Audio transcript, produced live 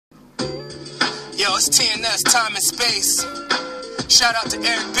Yo, it's TNS, time and space. Shout out to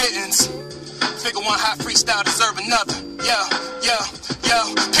Eric Biddines. Figure one hot freestyle deserve another.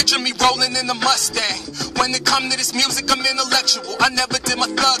 Yo, picture me rolling in a Mustang. When it come to this music, I'm intellectual. I never did my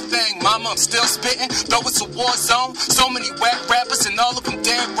thug thing. Mama, I'm still spitting, though it's a war zone. So many whack rappers and all of them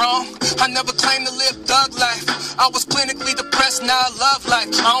dead wrong. I never claimed to live thug life. I was clinically depressed, now I love life.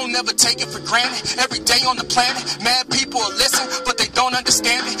 I don't never take it for granted. Every day on the planet, mad people will listen, but they don't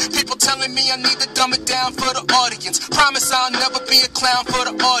understand it. People telling me I need to dumb it down for the audience. Promise I'll never be a clown for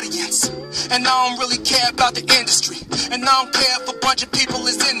the audience. And I don't really care about the industry, and I don't care if a bunch of people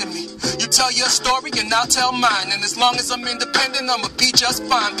is into me. You tell your story and I'll tell mine, and as long as I'm independent, I'ma be just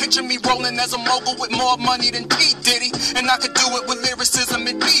fine. Picture me rolling as a mogul with more money than P. Diddy, and I could do it with lyricism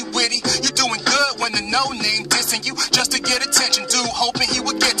and be witty. You doing good when the no-name dissing you just to get attention, dude, hoping he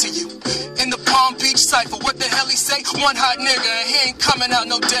would get to you. In the Palm Beach cypher, what the hell he say? One hot nigga and he ain't coming out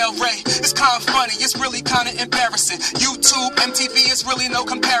no Del Rey. It's kinda funny, it's really kinda embarrassing. YouTube, MTV is really no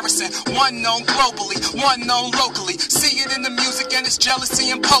comparison. One known globally, one known locally. See it in the music and it's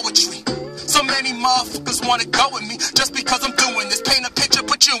jealousy and poetry. So many motherfuckers wanna go with me just because I'm doing this. Paint a picture,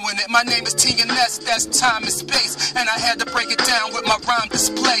 put you in it. My name is TNS, that's time and space. And I had to break it down with my rhyme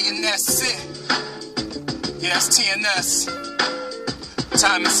display, and that's it. Yeah, it's TNS.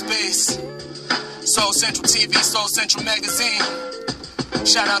 Time and space. Soul Central TV, Soul Central Magazine.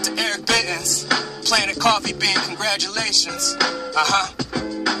 Shout out to Eric Biddines. Planet Coffee Bean, congratulations.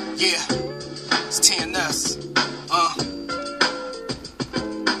 Yeah. It's